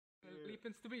leap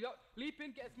in, stability up, leap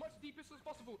in, get as much deepest as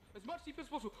possible,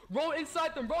 roll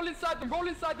inside them, roll inside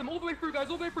them, all the way through, guys,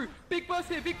 all the way through, big burst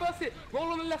hit,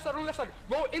 roll on the left side,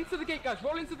 roll into the gate, guys,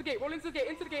 roll into the gate,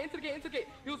 into the gate,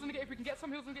 heals in the gate, if we can get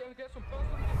some heals in the gate, get some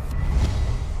burst on the gate.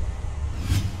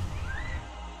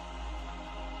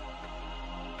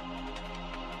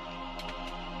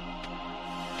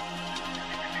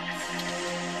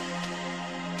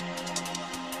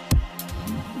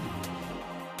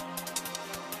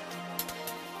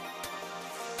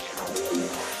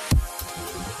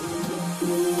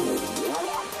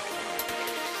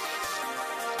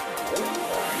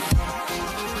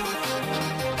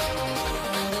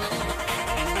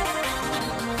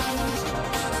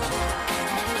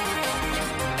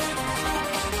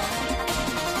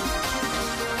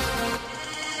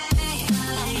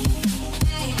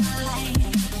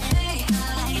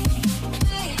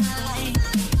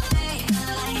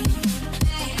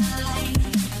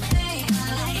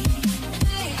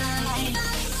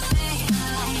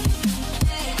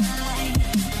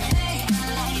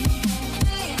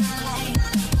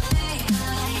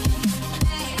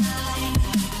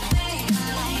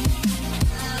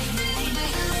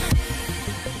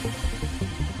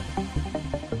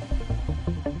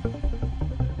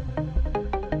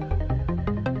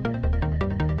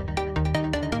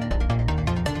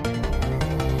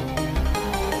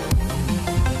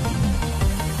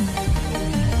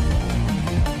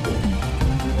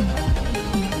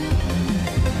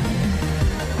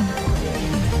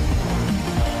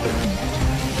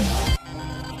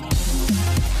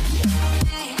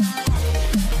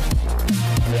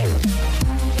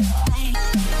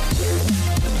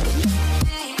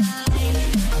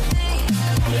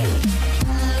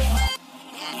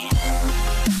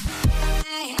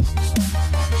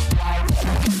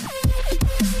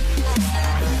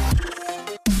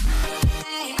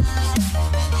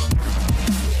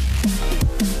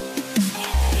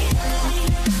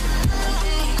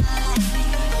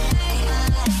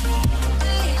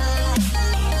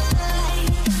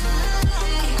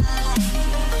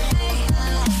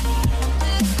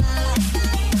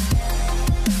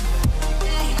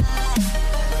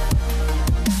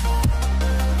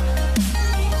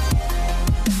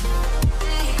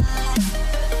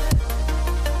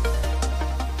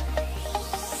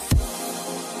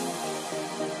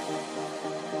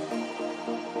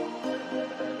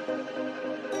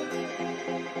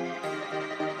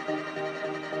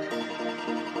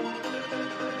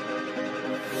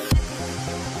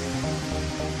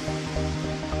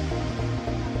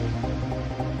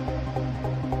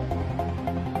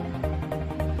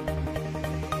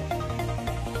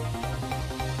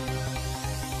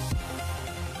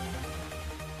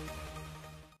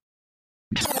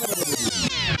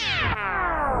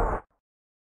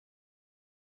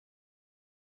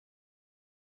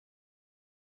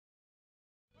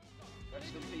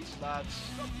 Rest in peace, lads.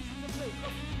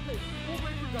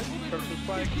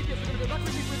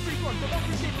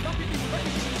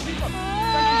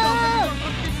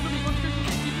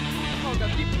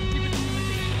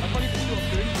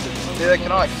 Neither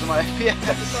can I, because of my FPS.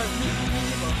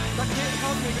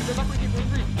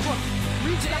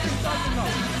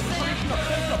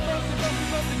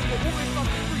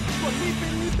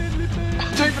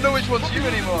 I don't even know which one's you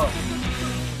anymore.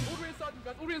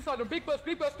 All inside them, big burst,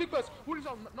 all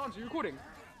inside them. Nance, are you recording?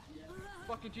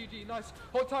 Fucking GG, nice.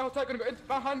 Hold tight, gonna go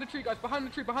behind the tree, guys, behind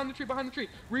the tree.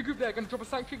 Regroup there, gonna drop a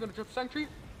sanctuary,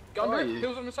 Get under it,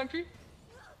 heals on the sanctuary.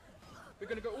 We're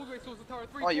gonna go all the way towards the tower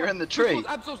 3. Oh, you're in the tree.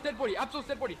 Absol's dead body.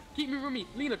 Keep moving with me.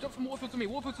 Lena, drop some water to me.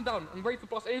 Water to down. I'm ready to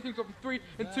blast anything. Drop 3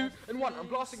 and 2 and 1. I'm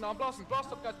blasting now. Blast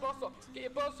up, guys. Blast up. Get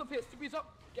your bursts up here. Stippies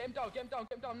up. Get him down.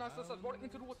 Nice. Roll it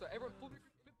into the water. Everyone, pull.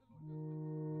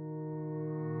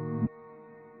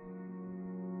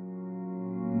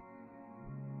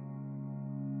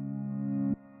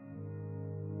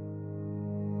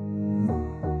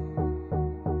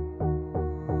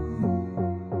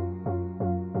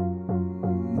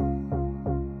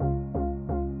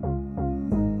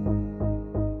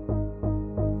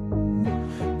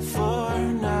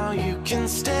 Can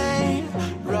stay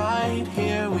right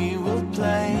here, we will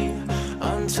play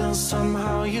until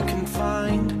somehow you can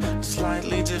find a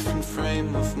slightly different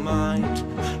frame of mind.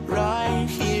 Right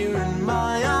here in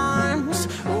my arms,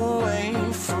 away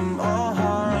from all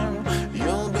harm,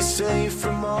 you'll be safe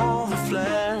from all the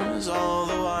flares,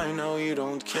 although I know you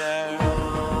don't care.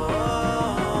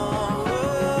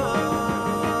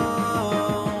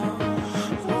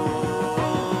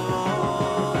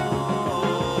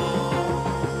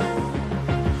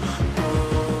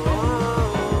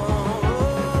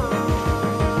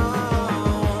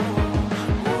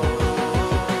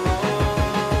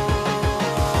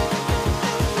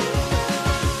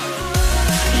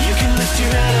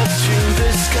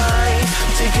 sky.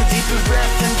 Take a deeper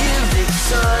breath and give it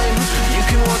time. You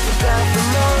can walk the path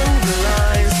among the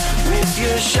lines with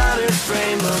your shattered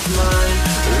frame of mind.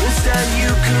 Or instead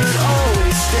you could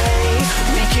always stay.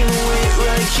 We can wait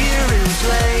right here and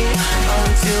play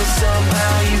until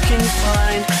somehow you can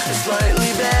find a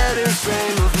slightly better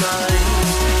frame of mind.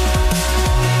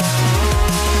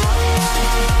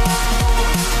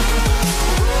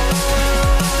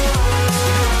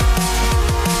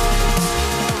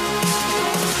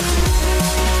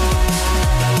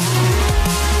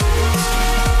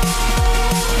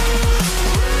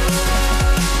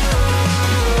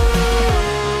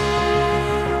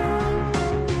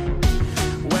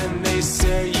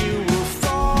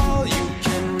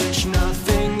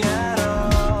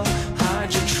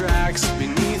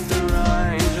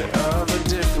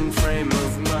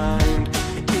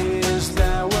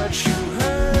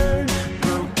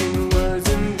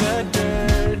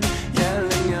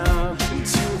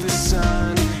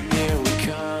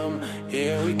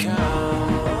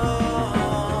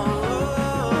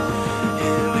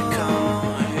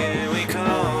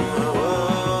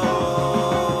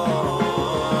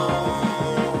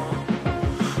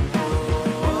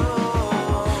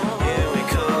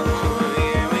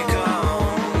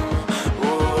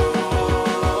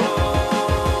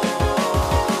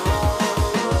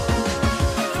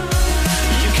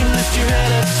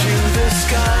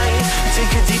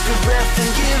 Take a deeper breath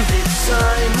and give it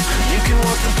time. You can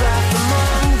walk the path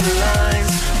among the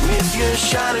lines with your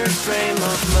shattered frame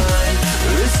of mind.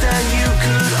 Or instead you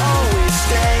could always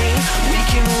stay. We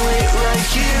can wait right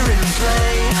here and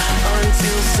play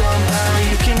until somehow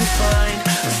you can find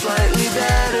a slightly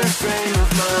better frame of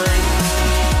mind.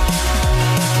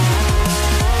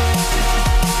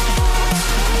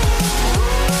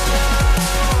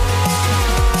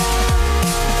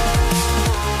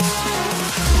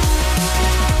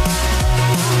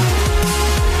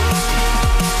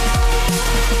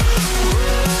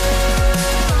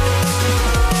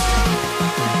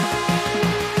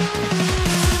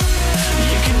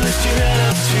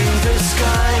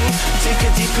 Take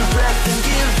a deeper breath and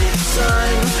give it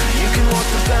time. You can walk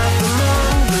the path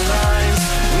among the lines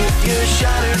with your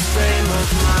shattered frame of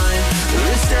mind. Or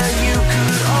instead you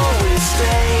could always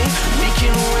stay.